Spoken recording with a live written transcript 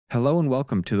Hello and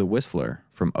welcome to The Whistler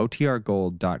from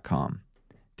OTRGold.com.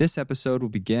 This episode will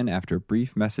begin after a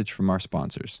brief message from our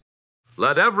sponsors.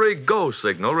 Let every go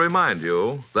signal remind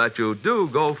you that you do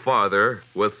go farther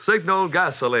with Signal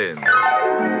gasoline.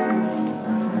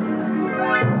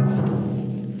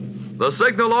 The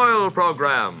Signal Oil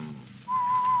Program.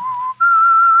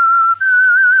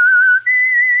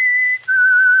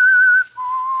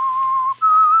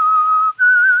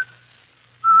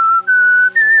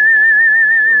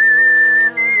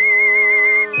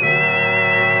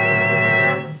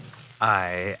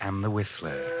 I am the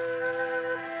Whistler.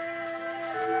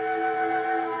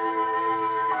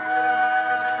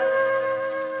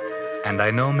 And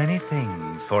I know many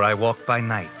things, for I walk by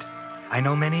night. I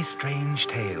know many strange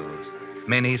tales,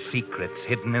 many secrets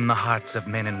hidden in the hearts of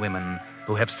men and women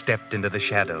who have stepped into the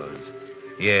shadows.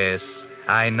 Yes,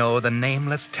 I know the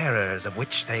nameless terrors of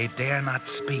which they dare not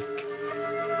speak.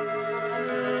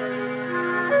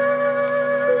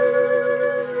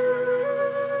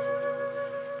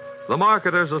 The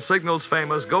marketers of Signal's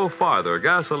famous Go Farther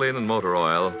gasoline and motor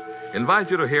oil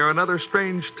invite you to hear another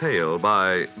strange tale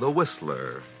by The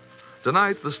Whistler.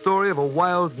 Tonight, the story of a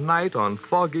wild night on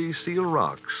foggy Seal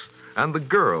Rocks and the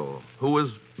girl who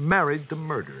was married to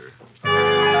murder.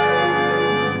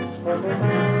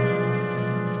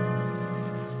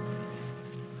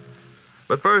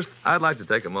 But first, I'd like to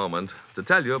take a moment to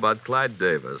tell you about Clyde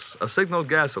Davis, a Signal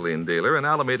gasoline dealer in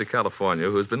Alameda, California,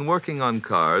 who's been working on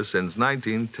cars since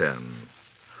 1910.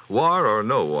 War or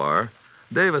no war,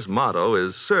 Davis' motto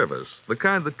is service, the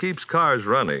kind that keeps cars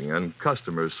running and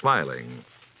customers smiling.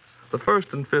 The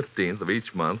 1st and 15th of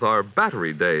each month are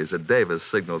battery days at Davis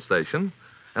Signal Station,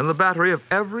 and the battery of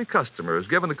every customer is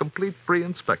given a complete free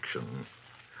inspection.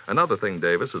 Another thing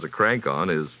Davis is a crank on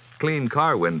is clean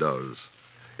car windows.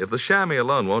 If the chamois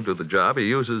alone won't do the job, he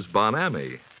uses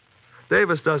Bon-Ami.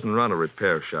 Davis doesn't run a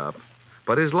repair shop,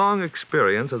 but his long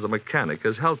experience as a mechanic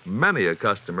has helped many a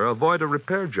customer avoid a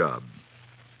repair job.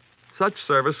 Such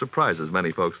service surprises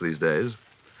many folks these days,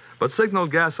 but Signal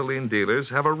gasoline dealers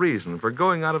have a reason for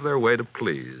going out of their way to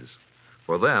please.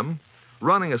 For them,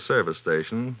 running a service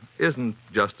station isn't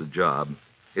just a job,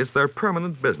 it's their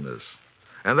permanent business,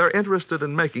 and they're interested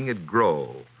in making it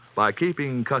grow by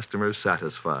keeping customers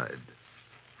satisfied.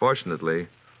 Fortunately,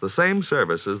 the same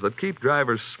services that keep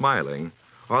drivers smiling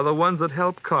are the ones that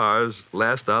help cars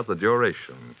last out the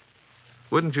duration.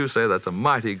 Wouldn't you say that's a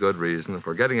mighty good reason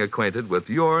for getting acquainted with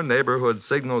your neighborhood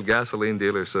Signal gasoline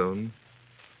dealer soon?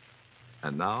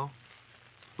 And now,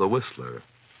 The Whistler.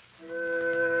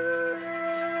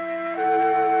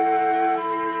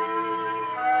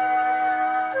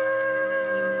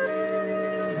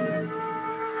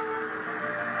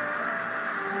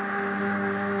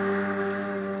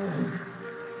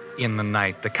 In the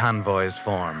night, the convoys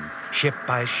form, ship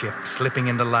by ship, slipping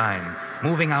into line,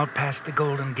 moving out past the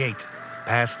Golden Gate,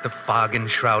 past the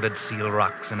fog-enshrouded Seal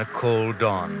Rocks in a cold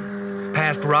dawn,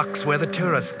 past rocks where the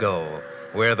tourists go,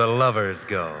 where the lovers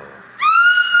go.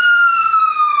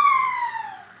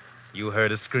 You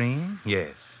heard a scream?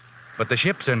 Yes. But the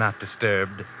ships are not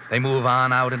disturbed. They move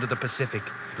on out into the Pacific,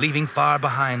 leaving far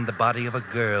behind the body of a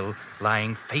girl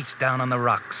lying face down on the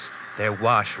rocks, their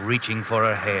wash reaching for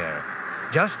her hair.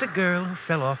 Just a girl who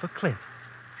fell off a cliff.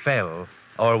 Fell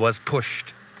or was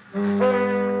pushed.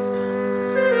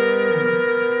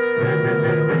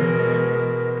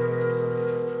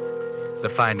 The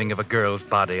finding of a girl's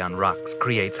body on rocks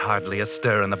creates hardly a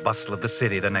stir in the bustle of the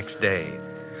city the next day.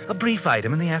 A brief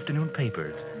item in the afternoon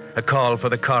papers. A call for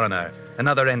the coroner.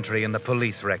 Another entry in the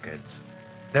police records.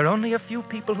 There are only a few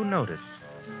people who notice.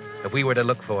 If we were to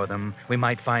look for them, we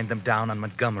might find them down on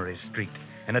Montgomery Street,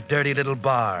 in a dirty little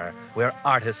bar where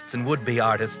artists and would-be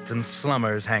artists and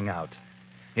slummers hang out.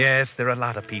 Yes, there are a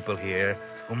lot of people here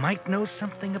who might know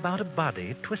something about a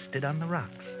body twisted on the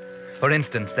rocks. For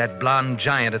instance, that blonde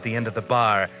giant at the end of the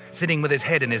bar, sitting with his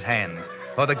head in his hands,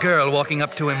 or the girl walking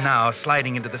up to him now,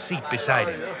 sliding into the seat beside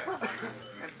him.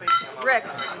 Rick,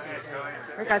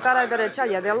 I thought I'd better tell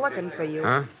you they're looking for you.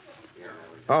 Huh?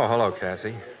 Oh, hello,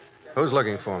 Cassie. Who's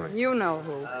looking for me? You know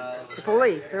who. The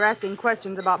police. They're asking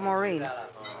questions about Maureen.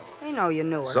 They know you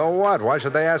knew her. So what? Why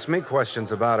should they ask me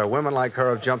questions about her? Women like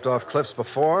her have jumped off cliffs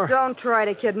before. Don't try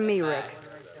to kid me, Rick.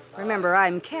 Remember,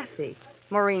 I'm Cassie,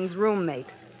 Maureen's roommate.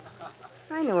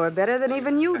 I knew her better than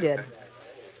even you did.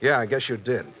 Yeah, I guess you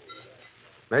did.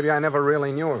 Maybe I never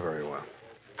really knew her very well.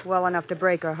 Well enough to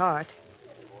break her heart.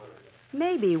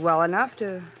 Maybe well enough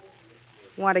to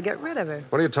want to get rid of her.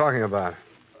 What are you talking about?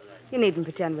 You needn't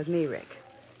pretend with me, Rick.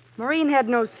 Maureen had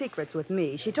no secrets with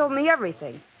me. She told me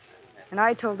everything. And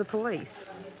I told the police.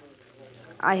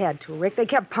 I had to, Rick. They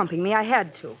kept pumping me. I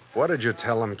had to. What did you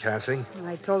tell them, Cassie?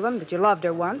 I told them that you loved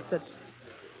her once, that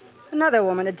another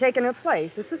woman had taken her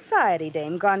place, a society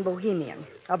dame gone bohemian.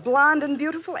 A blonde and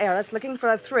beautiful heiress looking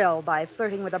for a thrill by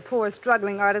flirting with a poor,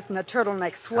 struggling artist in a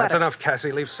turtleneck sweater. That's enough,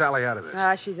 Cassie. Leave Sally out of this.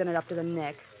 Ah, she's in it up to the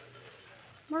neck.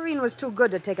 Maureen was too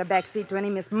good to take a back seat to any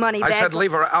Miss Moneybags. I said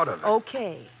leave her out of it.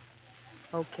 Okay.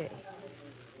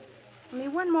 Only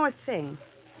one more thing.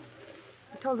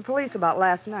 I told the police about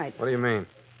last night. What do you mean?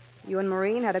 You and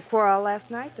Maureen had a quarrel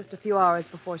last night, just a few hours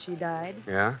before she died.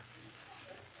 Yeah?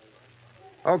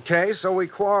 Okay, so we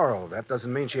quarreled. That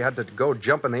doesn't mean she had to go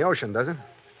jump in the ocean, does it?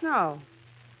 No,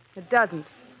 it doesn't.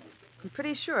 I'm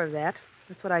pretty sure of that.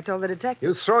 That's what I told the detective.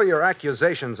 You throw your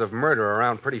accusations of murder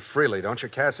around pretty freely, don't you,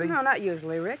 Cassie? No, not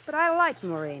usually, Rick, but I liked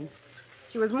Maureen.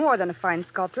 She was more than a fine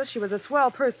sculptress. She was a swell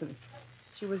person.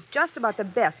 She was just about the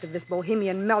best of this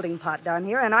bohemian melting pot down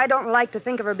here, and I don't like to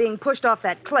think of her being pushed off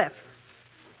that cliff.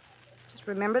 Just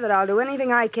remember that I'll do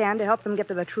anything I can to help them get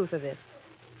to the truth of this.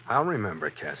 I'll remember,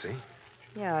 Cassie.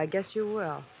 Yeah, I guess you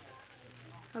will.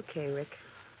 Okay, Rick.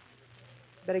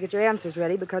 Better get your answers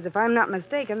ready, because if I'm not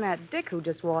mistaken, that Dick who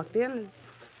just walked in is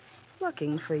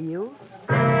looking for you.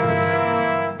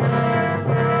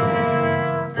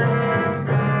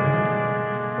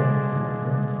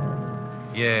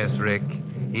 Yes, Rick.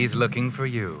 He's looking for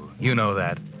you. You know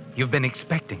that. You've been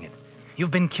expecting it.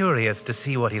 You've been curious to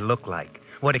see what he'll look like,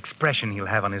 what expression he'll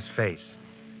have on his face.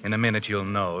 In a minute you'll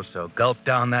know, so gulp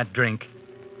down that drink.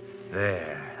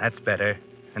 There, that's better.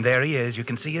 And there he is. You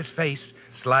can see his face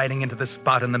sliding into the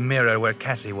spot in the mirror where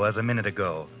Cassie was a minute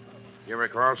ago. You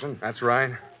Rick Carlson? That's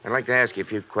right. I'd like to ask you a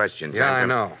few questions. Yeah, I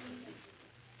know.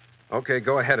 Okay,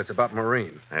 go ahead. It's about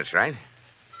Maureen. That's right.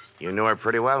 You knew her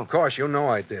pretty well? Of course, you know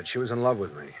I did. She was in love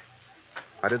with me.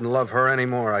 I didn't love her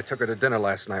anymore. I took her to dinner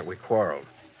last night. We quarreled.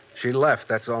 She left.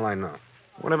 That's all I know.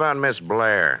 What about Miss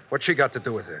Blair? What's she got to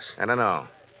do with this? I don't know.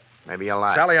 Maybe you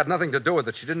lied. Sally had nothing to do with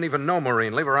it. She didn't even know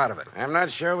Maureen. Leave her out of it. I'm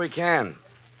not sure we can.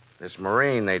 This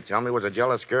Maureen, they tell me, was a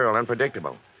jealous girl,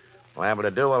 unpredictable. Liable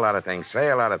to do a lot of things, say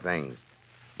a lot of things.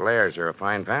 Blairs are a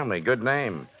fine family, good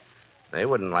name. They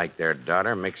wouldn't like their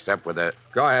daughter mixed up with a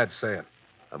Go ahead, say it.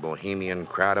 bohemian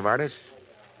crowd of artists.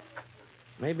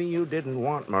 Maybe you didn't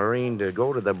want Maureen to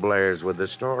go to the Blairs with the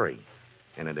story.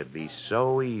 And it'd be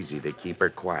so easy to keep her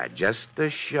quiet, just a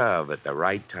shove at the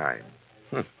right time.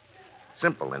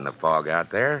 Simple in the fog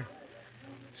out there.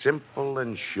 Simple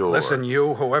and sure. Listen,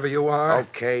 you, whoever you are.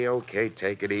 Okay,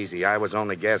 take it easy. I was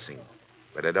only guessing.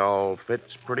 But it all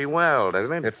fits pretty well,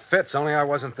 doesn't it? It fits, only I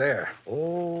wasn't there.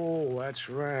 Oh, that's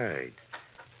right.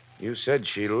 You said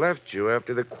she left you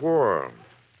after the quarrel.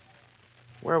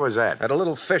 Where was that? At a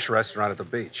little fish restaurant at the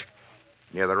beach.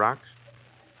 Near the rocks?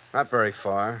 Not very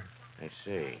far. I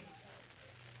see.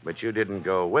 But you didn't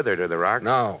go with her to the rocks?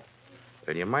 No.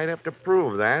 Then you might have to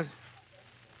prove that.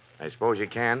 I suppose you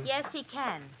can? Yes, he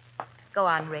can. Go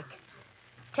on, Rick.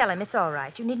 Tell him it's all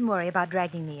right. You needn't worry about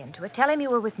dragging me into it. Tell him you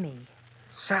were with me.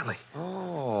 Sally.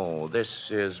 Oh, this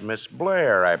is Miss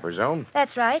Blair, I presume.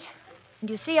 That's right. And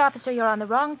you see, officer, you're on the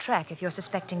wrong track if you're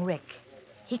suspecting Rick.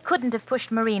 He couldn't have pushed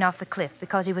Maureen off the cliff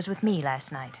because he was with me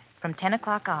last night, from 10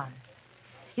 o'clock on.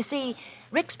 You see,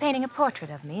 Rick's painting a portrait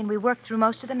of me, and we worked through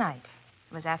most of the night.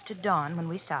 It was after dawn when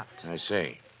we stopped. I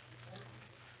see.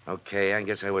 Okay, I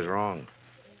guess I was wrong.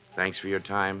 Thanks for your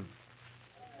time.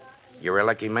 You're a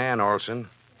lucky man, Olson.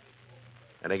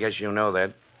 And I guess you know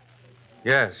that.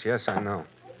 Yes, I know.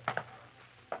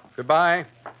 Goodbye.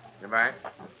 Goodbye.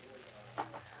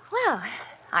 Well,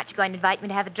 aren't you going to invite me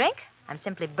to have a drink? I'm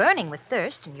simply burning with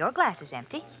thirst, and your glass is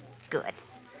empty. Good.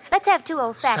 Let's have 2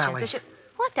 old-fashions. Sally.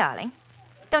 What, darling?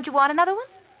 Don't you want another one?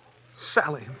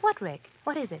 Sally. What, Rick?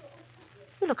 What is it?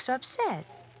 You look so upset.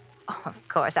 Oh, of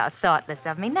course, how thoughtless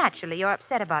of me. Naturally, you're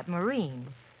upset about Maureen.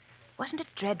 Wasn't it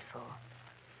dreadful?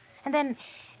 And then,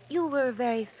 you were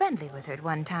very friendly with her at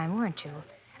one time, weren't you?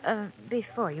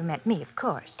 Before you met me, of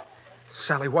course.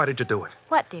 Sally, why did you do it?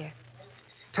 What, dear?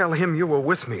 Tell him you were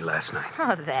with me last night.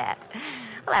 Oh, that.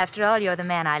 Well, after all, you're the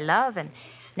man I love, and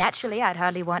naturally, I'd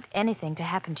hardly want anything to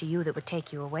happen to you that would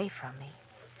take you away from me.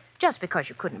 Just because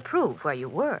you couldn't prove where you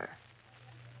were.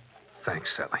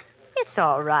 Thanks, Sally. It's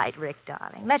all right, Rick,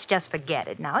 darling. Let's just forget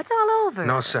it now. It's all over.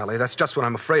 No, Sally, that's just what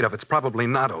I'm afraid of. It's probably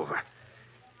not over.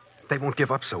 They won't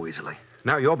give up so easily.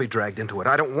 Now you'll be dragged into it.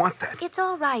 I don't want that. It's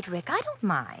all right, Rick. I don't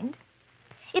mind.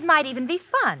 It might even be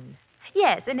fun.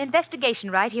 Yes, an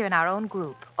investigation right here in our own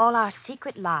group. All our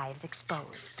secret lives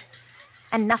exposed.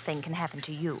 And nothing can happen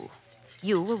to you.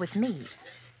 You were with me.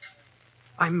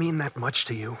 I mean that much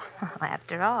to you. Well,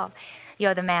 after all,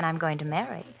 you're the man I'm going to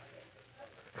marry.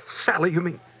 Sally, you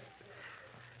mean...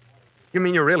 You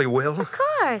mean you really will? Of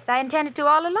course. I intended to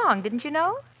all along, didn't you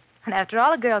know? And after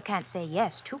all, a girl can't say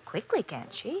yes too quickly,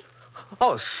 can't she?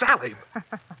 Oh, Sally.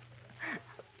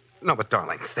 No, but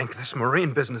darling, think. This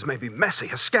Maureen business may be messy,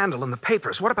 a scandal in the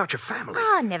papers. What about your family?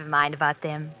 Oh, never mind about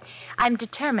them. I'm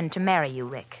determined to marry you,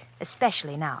 Rick,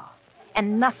 especially now.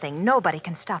 And nobody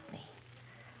can stop me.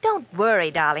 Don't worry,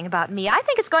 darling, about me. I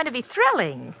think it's going to be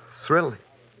thrilling. Thrilling?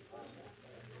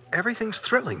 Everything's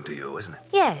thrilling to you, isn't it?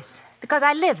 Yes, because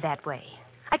I live that way.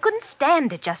 I couldn't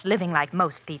stand it just living like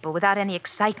most people without any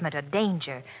excitement or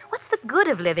danger. What's the good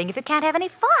of living if you can't have any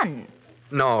fun?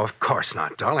 No, of course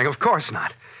not, darling. Of course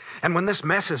not. And when this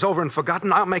mess is over and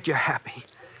forgotten, I'll make you happy.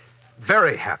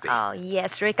 Very happy. Oh,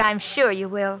 yes, Rick, I'm sure you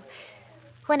will.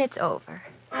 When it's over.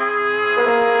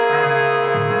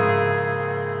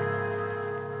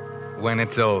 When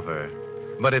it's over.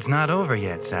 But it's not over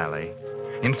yet, Sally.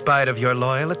 In spite of your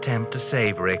loyal attempt to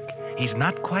save Rick, he's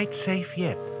not quite safe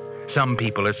yet. Some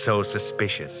people are so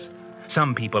suspicious.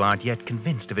 Some people aren't yet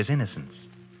convinced of his innocence.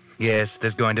 Yes,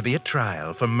 there's going to be a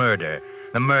trial for murder,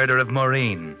 the murder of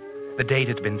Maureen. The date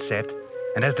has been set,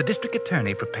 and as the district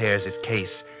attorney prepares his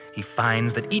case, he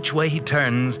finds that each way he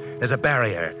turns, there's a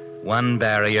barrier. One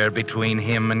barrier between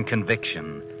him and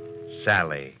conviction.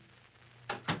 Sally.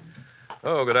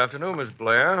 Oh, good afternoon, Miss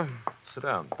Blair. Sit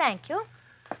down. Thank you.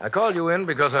 I called you in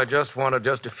because I just wanted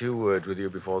a few words with you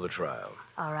before the trial.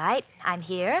 All right, I'm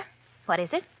here. What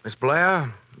is it? Miss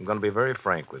Blair, I'm going to be very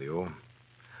frank with you.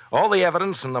 All the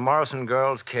evidence in the Morrison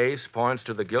girl's case points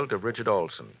to the guilt of Richard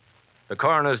Olson. The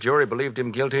coroner's jury believed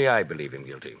him guilty. I believe him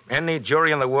guilty. Any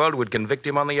jury in the world would convict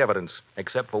him on the evidence,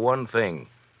 except for one thing.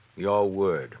 Your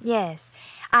word. Yes.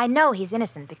 I know he's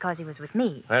innocent because he was with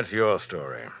me. That's your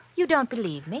story. You don't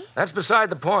believe me? That's beside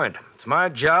the point. It's my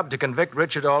job to convict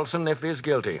Richard Olson if he's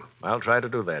guilty. I'll try to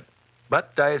do that.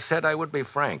 But I said I would be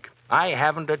frank. I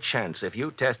haven't a chance if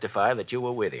you testify that you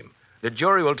were with him. The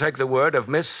jury will take the word of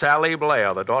Miss Sally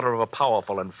Blair, the daughter of a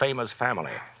powerful and famous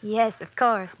family. Yes, of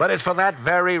course. But it's for that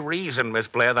very reason, Miss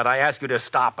Blair, that I ask you to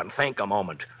stop and think a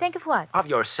moment. Think of what? Of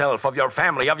yourself, of your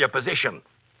family, of your position.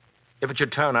 If it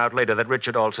should turn out later that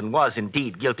Richard Olson was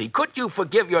indeed guilty, could you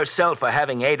forgive yourself for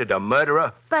having aided a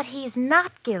murderer? But he's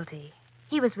not guilty.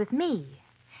 He was with me.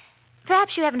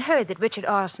 Perhaps you haven't heard that Richard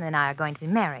Olson and I are going to be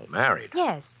married. Married?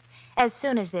 Yes, as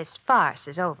soon as this farce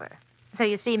is over. So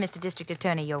you see, Mr. District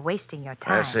Attorney, you're wasting your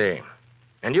time. I see.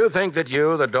 And you think that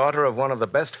you, the daughter of one of the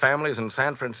best families in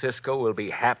San Francisco, will be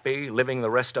happy living the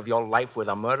rest of your life with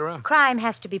a murderer? Crime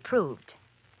has to be proved.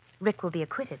 Rick will be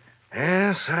acquitted.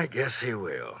 Yes, I guess he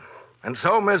will. And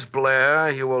so, Miss Blair,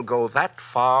 you will go that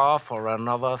far for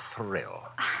another thrill.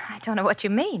 I don't know what you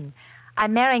mean.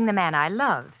 I'm marrying the man I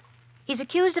love. He's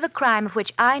accused of a crime of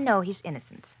which I know he's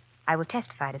innocent. I will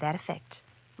testify to that effect.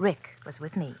 Rick was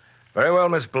with me. Very well,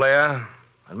 Miss Blair.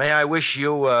 And may I wish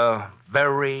you a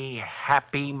very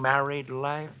happy married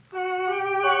life?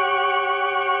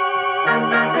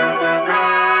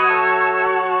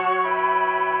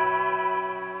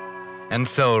 And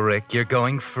so, Rick, you're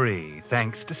going free,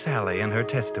 thanks to Sally and her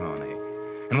testimony.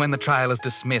 And when the trial is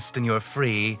dismissed and you're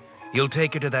free, you'll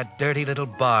take her to that dirty little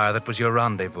bar that was your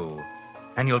rendezvous.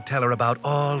 And you'll tell her about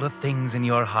all the things in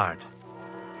your heart.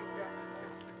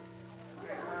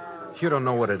 You don't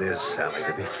know what it is, Sally,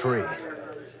 to be free.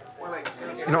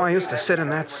 You know, I used to sit in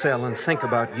that cell and think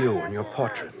about you and your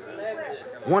portrait.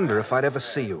 Wonder if I'd ever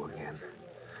see you again.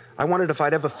 I wondered if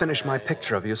I'd ever finish my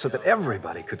picture of you so that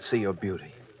everybody could see your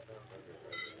beauty.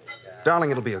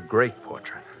 Darling, it'll be a great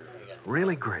portrait.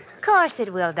 Really great. Of course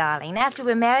it will, darling. After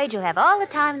we're married, you'll have all the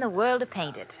time in the world to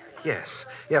paint it.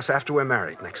 Yes, after we're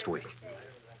married next week.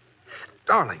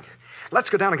 Darling, let's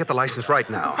go down and get the license right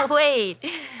now. Wait.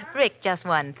 Rick, just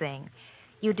one thing.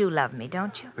 You do love me,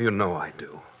 don't you? You know I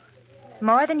do.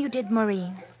 More than you did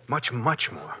Maureen? Much,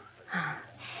 much more.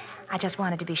 I just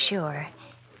wanted to be sure.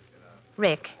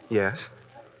 Rick. Yes?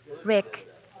 Rick,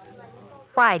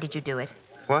 why did you do it?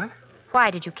 What? Why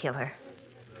did you kill her?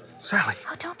 Sally.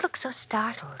 Oh, don't look so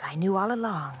startled. I knew all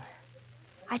along.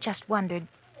 I just wondered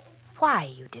why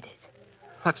you did it.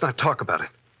 Let's not talk about it.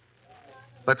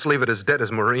 Let's leave it as dead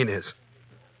as Maureen is.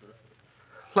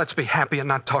 Let's be happy and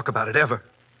not talk about it ever.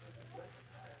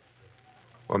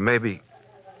 Or maybe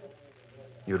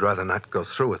you'd rather not go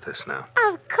through with this now.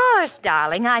 Of course,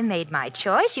 darling. I made my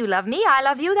choice. You love me, I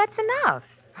love you. That's enough.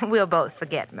 We'll both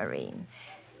forget Maureen.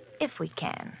 If we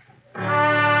can.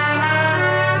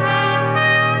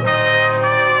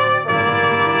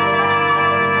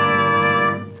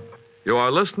 You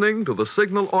are listening to the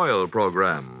Signal Oil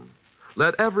program.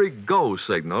 Let every go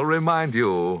signal remind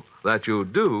you that you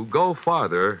do go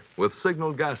farther with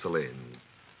Signal gasoline.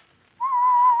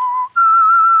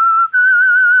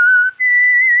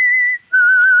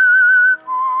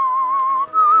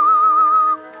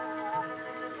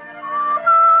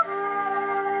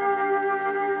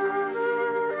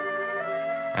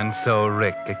 And so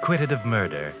Rick, acquitted of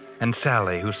murder, and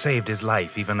Sally, who saved his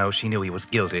life even though she knew he was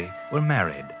guilty, were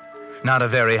married. Not a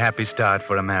very happy start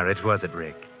for a marriage, was it,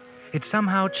 Rick? It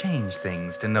somehow changed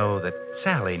things to know that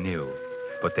Sally knew.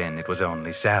 But then it was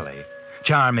only Sally.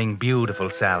 Charming, beautiful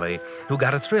Sally, who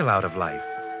got a thrill out of life.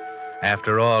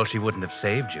 After all, she wouldn't have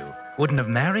saved you, wouldn't have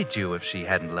married you if she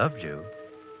hadn't loved you.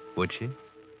 Would she?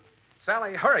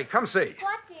 Sally, hurry, come see.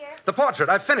 What, dear? The portrait,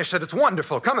 I've finished it. It's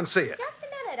wonderful. Come and see it. Just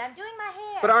a minute. I'm doing my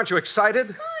hair. But aren't you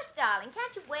excited? Of course, darling.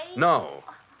 Can't you wait? No.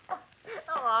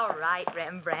 Oh, all right,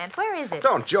 Rembrandt. Where is it?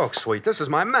 Don't joke, sweet. This is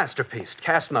my masterpiece.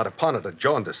 Cast not upon it a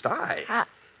jaundiced eye.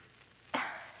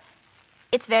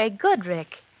 It's very good,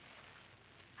 Rick.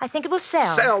 I think it will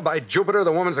sell. Sell, by Jupiter.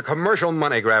 The woman's a commercial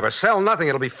money grabber. Sell nothing.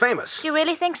 It'll be famous. Do you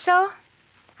really think so?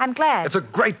 I'm glad. It's a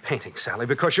great painting, Sally,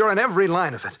 because you're in every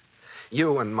line of it.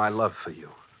 You and my love for you.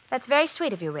 That's very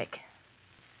sweet of you, Rick.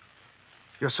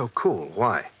 You're so cool.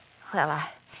 Why? Well,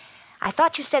 I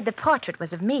thought you said the portrait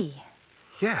was of me.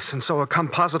 Yes, and so a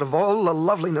composite of all the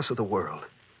loveliness of the world.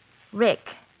 Rick,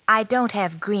 I don't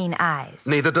have green eyes.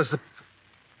 Neither does the...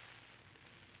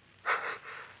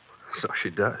 So she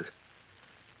does.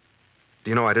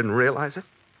 Do you know I didn't realize it?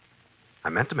 I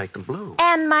meant to make them blue.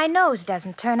 And my nose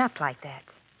doesn't turn up like that.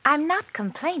 I'm not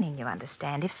complaining, you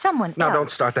understand. If someone Now, else...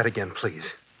 don't start that again,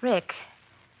 please. Rick,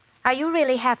 are you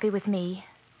really happy with me?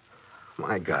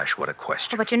 My gosh, what a Oh,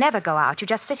 question. but you never go out. You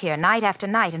just sit here night after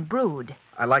night and brood.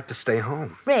 I like to stay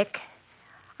home. Rick,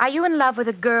 are you in love with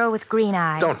a girl with green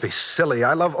eyes? Don't be silly.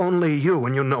 I love only you,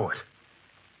 and you know it.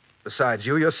 Besides,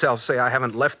 you yourself say I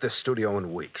haven't left this studio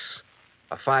in weeks.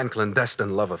 A fine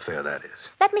clandestine love affair, that is.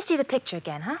 Let me see the picture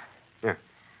again, huh? Yeah.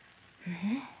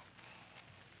 Mm-hmm.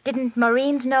 Didn't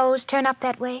Maureen's nose turn up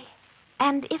that way?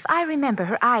 And if I remember,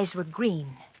 her eyes were green.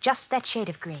 Just that shade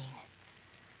of green.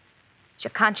 Is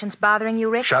your conscience bothering you,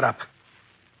 Rick? Shut up.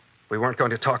 We weren't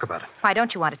going to talk about it. Why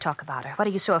don't you want to talk about her? What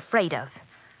are you so afraid of?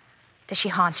 Does she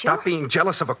haunt you? Stop being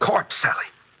jealous of a corpse, Sally.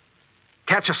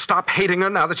 Can't you stop hating her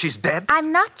now that she's dead?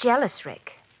 I'm not jealous,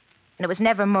 Rick. And it was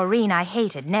never Maureen I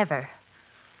hated, never.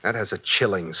 That has a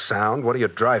chilling sound. What are you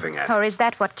driving at? Or is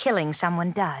that what killing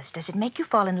someone does? Does it make you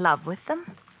fall in love with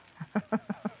them?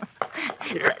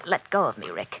 Let go of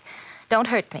me, Rick. Don't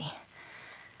hurt me.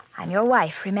 I'm your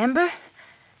wife, remember?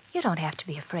 You don't have to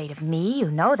be afraid of me.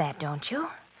 You know that, don't you?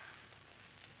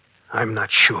 I'm not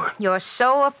sure. You're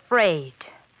so afraid.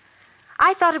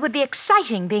 I thought it would be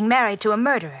exciting being married to a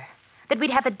murderer. That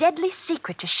we'd have a deadly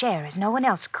secret to share as no one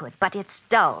else could. But it's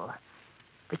dull.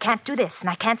 We can't do this, and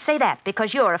I can't say that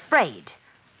because you're afraid.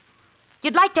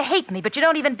 You'd like to hate me, but you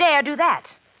don't even dare do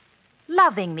that.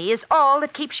 Loving me is all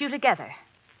that keeps you together.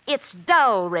 It's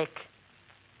dull, Rick.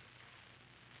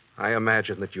 I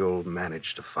imagine that you'll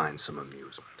manage to find some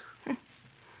amusement.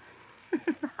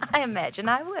 I imagine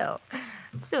I will,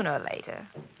 sooner or later.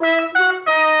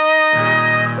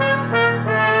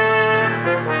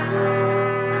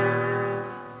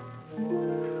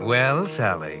 Well,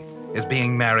 Sally, is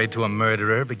being married to a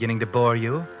murderer beginning to bore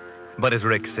you? But as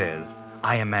Rick says,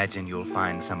 I imagine you'll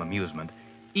find some amusement,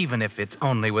 even if it's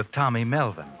only with Tommy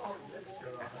Melvin.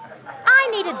 I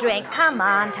need a drink. Come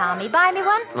on, Tommy. Buy me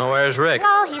one. Oh, where's Rick?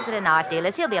 Oh, he's at an art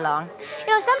dealer's. He'll be along. You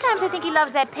know, sometimes I think he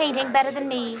loves that painting better than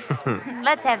me.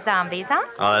 Let's have zombies, huh?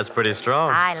 Oh, that's pretty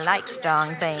strong. I like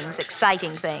strong things,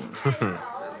 exciting things.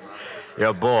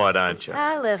 You're bored, aren't you?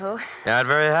 A little. You're not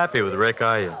very happy with Rick,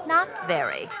 are you? Not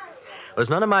very. Well, it's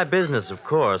none of my business, of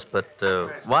course, but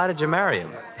why did you marry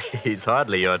him? He's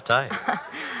hardly your type.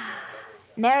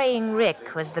 Marrying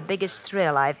Rick was the biggest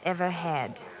thrill I've ever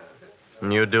had.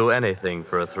 You'd do anything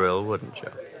for a thrill, wouldn't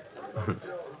you?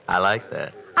 I like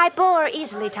that. I bore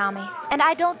easily, Tommy, and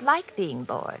I don't like being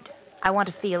bored. I want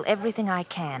to feel everything I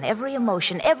can, every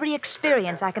emotion, every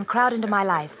experience I can crowd into my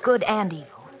life, good and evil.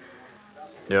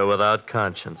 You're without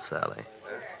conscience, Sally.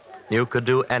 You could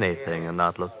do anything and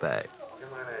not look back.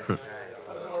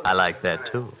 I like that,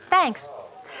 too. Thanks.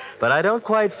 But I don't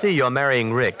quite see your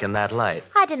marrying Rick in that light.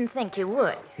 I didn't think you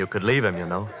would. You could leave him, you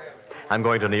know. I'm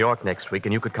going to New York next week,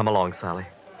 and you could come along, Sally.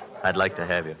 I'd like to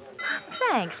have you.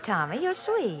 Thanks, Tommy. You're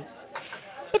sweet.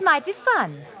 It might be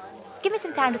fun. Give me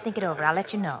some time to think it over. I'll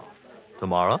let you know.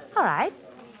 Tomorrow? All right.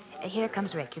 Here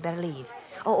comes Rick. You better leave.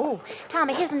 Oh,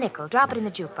 Tommy, here's a nickel. Drop it in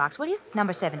the jukebox, will you?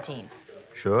 Number 17.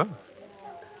 Sure.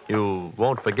 You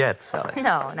won't forget, Sally.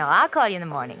 No, I'll call you in the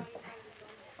morning.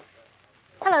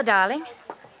 Hello, darling.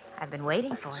 I've been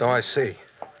waiting for you. So I see,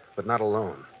 but not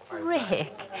alone.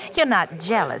 Rick, you're not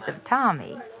jealous of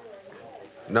Tommy.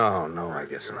 No, I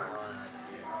guess not.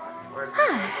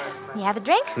 You have a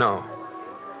drink? No.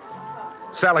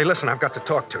 Sally, listen, I've got to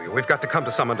talk to you. We've got to come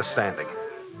to some understanding.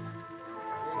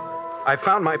 I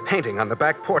found my painting on the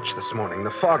back porch this morning.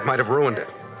 The fog might have ruined it.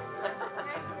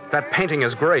 That painting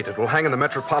is great. It will hang in the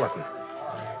Metropolitan.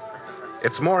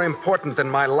 It's more important than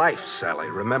my life, Sally.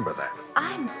 Remember that.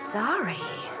 I'm sorry.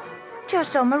 You're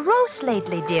so morose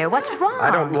lately, dear. What's wrong?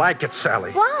 I don't like it,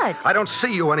 Sally. What? I don't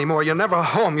see you anymore. You're never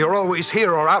home. You're always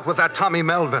here or out with that Tommy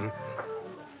Melvin.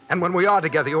 And when we are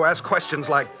together, you ask questions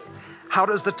like, how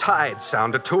does the tide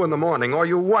sound at 2 a.m? Or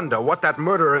you wonder what that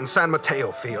murderer in San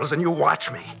Mateo feels, and you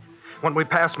watch me. When we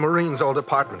pass Marine's old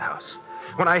apartment house.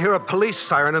 When I hear a police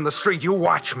siren in the street, you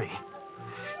watch me.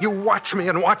 You watch me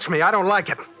and watch me. I don't like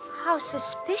it. How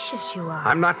suspicious you are.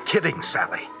 I'm not kidding,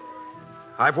 Sally.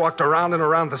 I've walked around and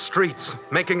around the streets,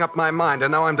 making up my mind,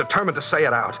 and now I'm determined to say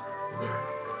it out.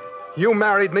 You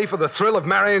married me for the thrill of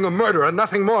marrying a murderer,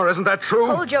 nothing more. Isn't that true?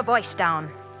 Hold your voice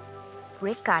down.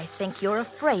 Rick, I think you're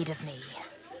afraid of me.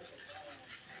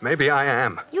 Maybe I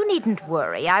am. You needn't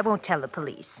worry. I won't tell the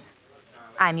police.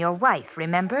 I'm your wife,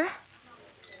 remember?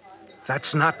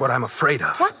 That's not what I'm afraid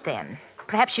of. What then?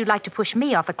 Perhaps you'd like to push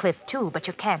me off a cliff, too, but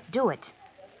you can't do it.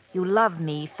 You love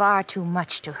me far too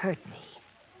much to hurt me.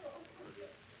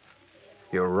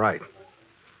 You're right.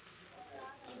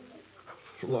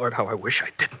 Lord, how I wish I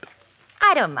didn't.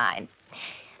 I don't mind.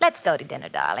 Let's go to dinner,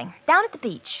 darling. Down at the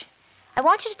beach. I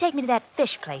want you to take me to that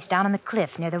fish place down on the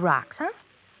cliff near the rocks, huh?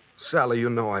 Sally, you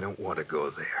know I don't want to go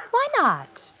there. Why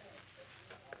not?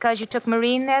 Because you took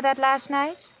Maureen there that last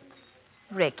night?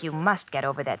 Rick, you must get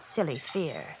over that silly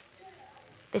fear.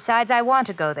 Besides, I want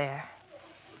to go there.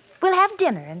 We'll have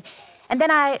dinner, and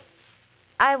then I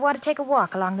want to take a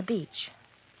walk along the beach.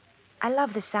 I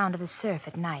love the sound of the surf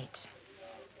at night.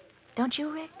 Don't you,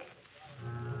 Rick?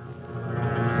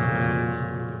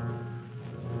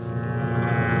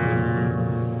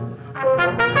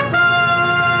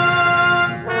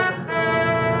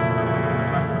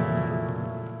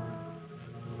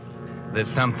 There's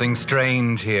something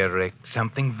strange here, Rick.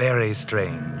 Something very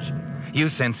strange. You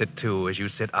sense it, too, as you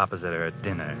sit opposite her at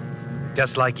dinner.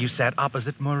 Just like you sat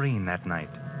opposite Maureen that night.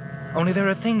 Only there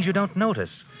are things you don't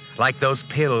notice, like those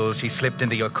pills she slipped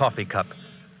into your coffee cup.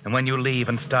 And when you leave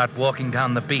and start walking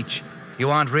down the beach, you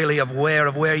aren't really aware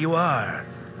of where you are.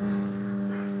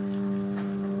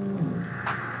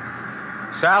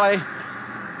 Sally?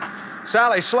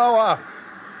 Sally, slow up.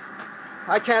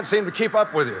 I can't seem to keep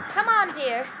up with you. Come on,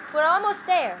 dear. We're almost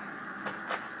there.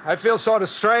 I feel sort of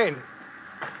strained.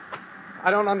 I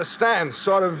don't understand.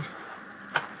 Sort of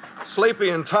sleepy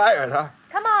and tired, huh?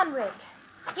 Come on, Rick.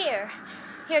 Here,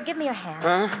 give me your hand.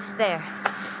 Huh? There.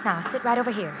 Now, sit right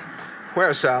over here.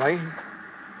 Where, Sally?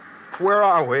 Where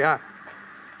are we?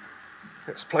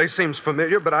 This place seems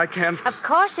familiar, but I can't... Of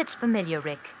course it's familiar,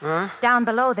 Rick. Huh? Down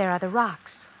below there are the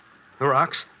rocks. The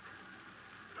rocks?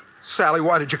 Sally,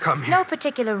 why did you come here? No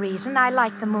particular reason. I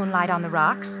like the moonlight on the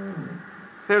rocks.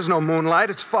 There's no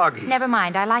moonlight. It's foggy. Never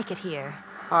mind. I like it here.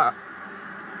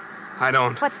 I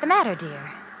don't. What's the matter,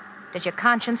 dear? Does your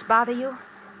conscience bother you?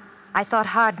 I thought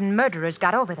hardened murderers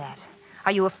got over that.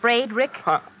 Are you afraid, Rick?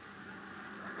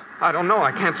 I don't know.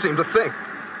 I can't seem to think.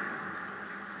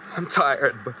 I'm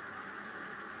tired, but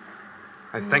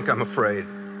I think I'm afraid.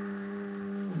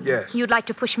 Yes. You'd like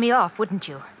to push me off, wouldn't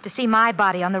you? To see my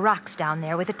body on the rocks down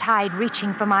there with the tide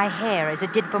reaching for my hair as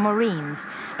it did for Maureen's.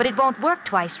 But it won't work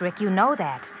twice, Rick. You know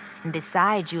that. And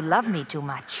besides, you love me too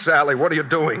much. Sally, what are you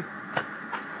doing?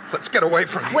 Let's get away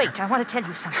from here. Wait, I want to tell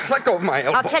you something. Let go of my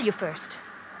elbow. I'll tell you first.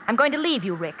 I'm going to leave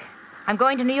you, Rick. I'm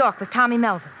going to New York with Tommy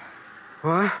Melvin.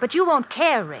 What? But you won't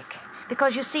care, Rick.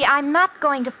 Because, you see, I'm not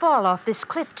going to fall off this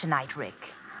cliff tonight, Rick.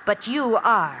 But you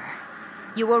are.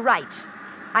 You were right.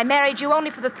 I married you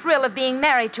only for the thrill of being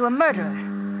married to a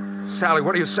murderer. Sally,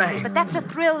 what are you saying? But that's a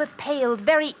thrill that paled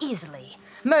very easily.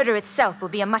 Murder itself will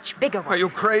be a much bigger one. Are you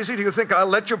crazy? Do you think I'll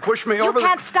let you push me You over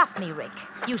can't stop me, Rick.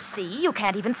 You see, you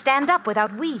can't even stand up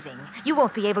without weaving. You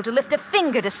won't be able to lift a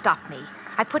finger to stop me.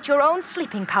 I put your own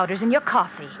sleeping powders in your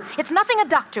coffee. It's nothing a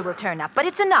doctor will turn up, but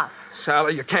it's enough.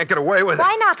 Sally, you can't get away with it.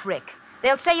 Why not, Rick?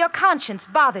 They'll say your conscience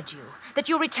bothered you, that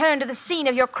you returned to the scene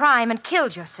of your crime and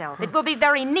killed yourself. It will be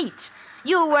very neat.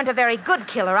 You weren't a very good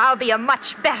killer. I'll be a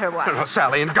much better one. No,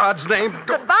 Sally, in God's name, don't...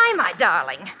 Goodbye, my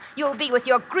darling. You'll be with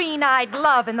your green-eyed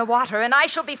love in the water, and I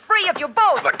shall be free of you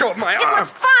both. Let go of my It arm. was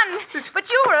fun, but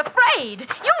you were afraid.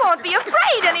 You won't be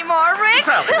afraid anymore, Rick.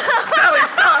 Sally! Sally,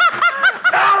 stop!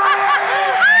 Sally!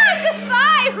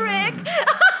 Goodbye, Rick.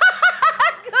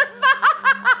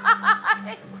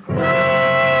 Goodbye.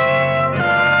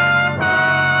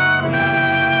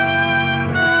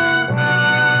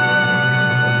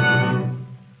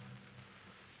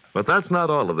 But that's not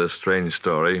all of this strange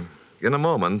story. In a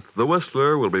moment, the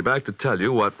Whistler will be back to tell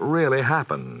you what really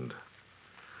happened.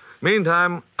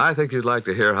 Meantime, I think you'd like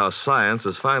to hear how science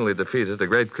has finally defeated a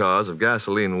great cause of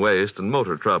gasoline waste and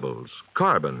motor troubles,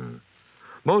 carbon.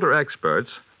 Motor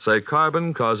experts say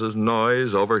carbon causes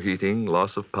noise, overheating,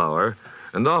 loss of power,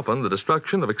 and often the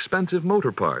destruction of expensive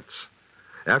motor parts.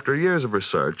 After years of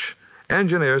research,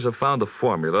 engineers have found a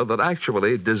formula that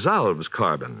actually dissolves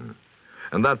carbon.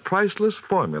 And that priceless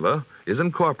formula is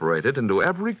incorporated into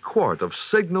every quart of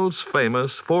Signal's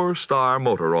famous 4-star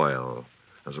motor oil.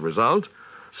 As a result,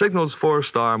 Signal's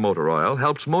 4-star motor oil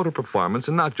helps motor performance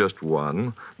in not just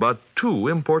one, but two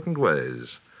important ways.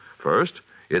 First,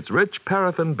 its rich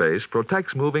paraffin base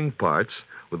protects moving parts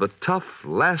with a tough,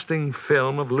 lasting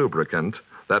film of lubricant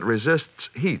that resists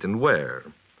heat and wear.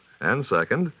 And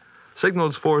second,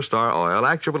 Signal's 4-star oil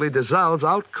actually dissolves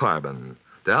out carbon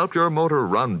to help your motor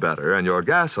run better and your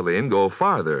gasoline go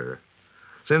farther.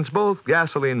 Since both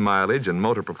gasoline mileage and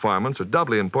motor performance are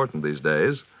doubly important these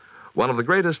days, one of the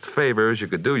greatest favors you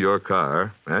could do your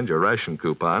car and your ration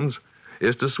coupons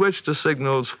is to switch to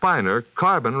Signal's finer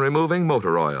carbon-removing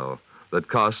motor oil that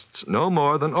costs no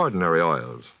more than ordinary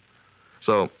oils.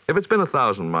 So, if it's been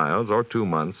 1,000 miles or 2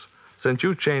 months since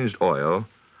you changed oil,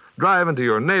 drive into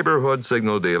your neighborhood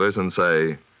Signal dealers and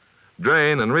say,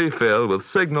 "Drain and refill with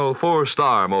Signal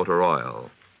 4-star motor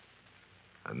oil."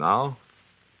 And now,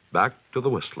 back to the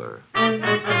Whistler.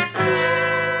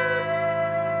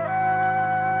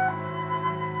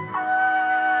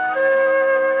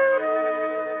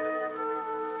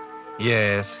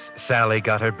 Yes, Sally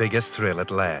got her biggest thrill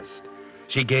at last.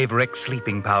 She gave Rick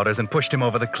sleeping powders and pushed him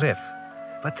over the cliff.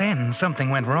 But then something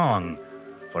went wrong.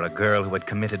 For a girl who had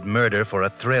committed murder for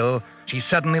a thrill, she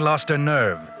suddenly lost her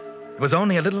nerve. It was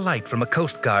only a little light from a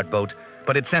Coast Guard boat,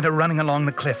 but it sent her running along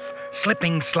the cliff,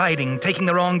 slipping, sliding, taking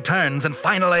the wrong turns, and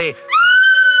finally...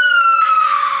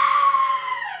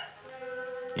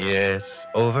 Yes,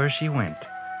 over she went.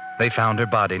 They found her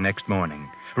body next morning.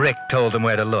 Rick told them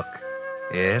where to look.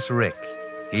 Yes, Rick.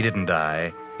 He didn't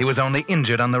die. He was only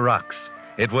injured on the rocks.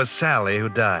 It was Sally who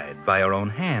died, by her own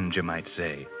hand, you might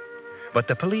say. But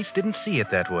the police didn't see it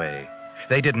that way.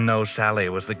 They didn't know Sally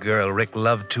was the girl Rick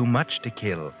loved too much to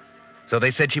kill. So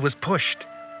they said she was pushed.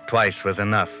 Twice was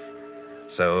enough.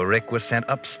 So Rick was sent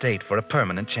upstate for a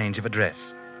permanent change of address.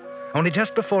 Only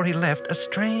just before he left, a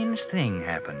strange thing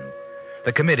happened.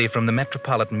 The committee from the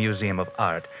Metropolitan Museum of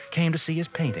Art came to see his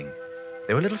painting.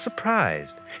 They were a little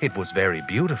surprised. It was very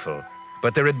beautiful,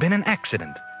 but there had been an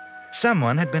accident.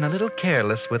 Someone had been a little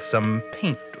careless with some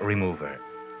paint remover.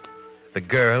 The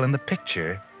girl in the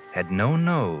picture had no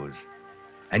nose,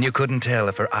 and you couldn't tell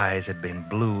if her eyes had been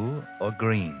blue or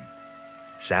green.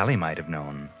 Sally might have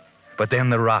known, but then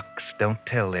the rocks don't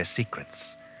tell their secrets.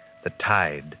 The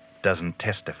tide doesn't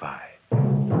testify.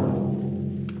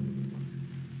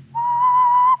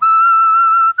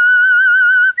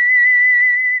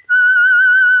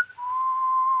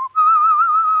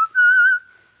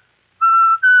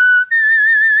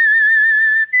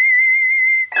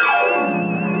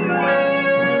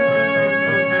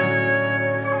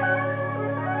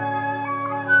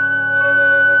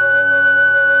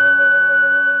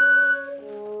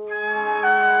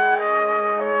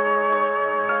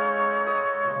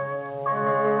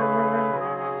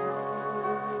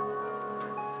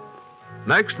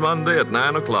 Next Monday at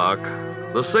 9 o'clock,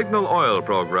 the Signal Oil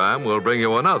program will bring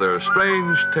you another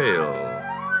strange tale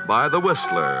by The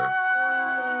Whistler.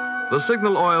 The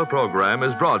Signal Oil program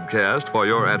is broadcast for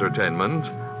your entertainment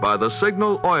by the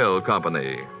Signal Oil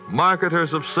Company,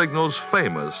 marketers of Signal's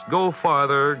famous Go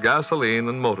Farther gasoline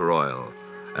and motor oil,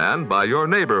 and by your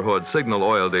neighborhood Signal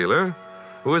oil dealer,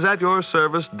 who is at your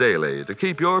service daily to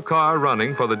keep your car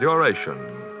running for the duration.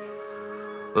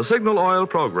 The Signal Oil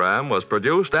program was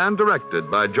produced and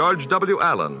directed by George W.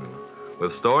 Allen,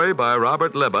 with story by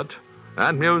Robert Libott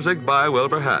and music by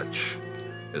Wilbur Hatch.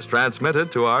 Is transmitted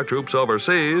to our troops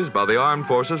overseas by the Armed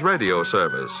Forces Radio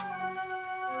Service.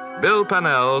 Bill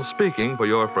Pennell speaking for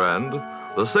your friend,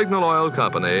 the Signal Oil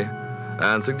Company,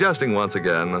 and suggesting once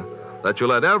again that you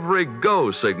let every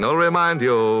go signal remind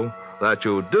you that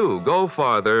you do go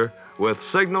farther with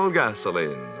Signal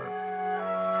gasoline.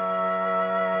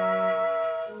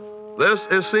 This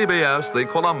is CBS, the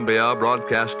Columbia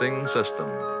Broadcasting System.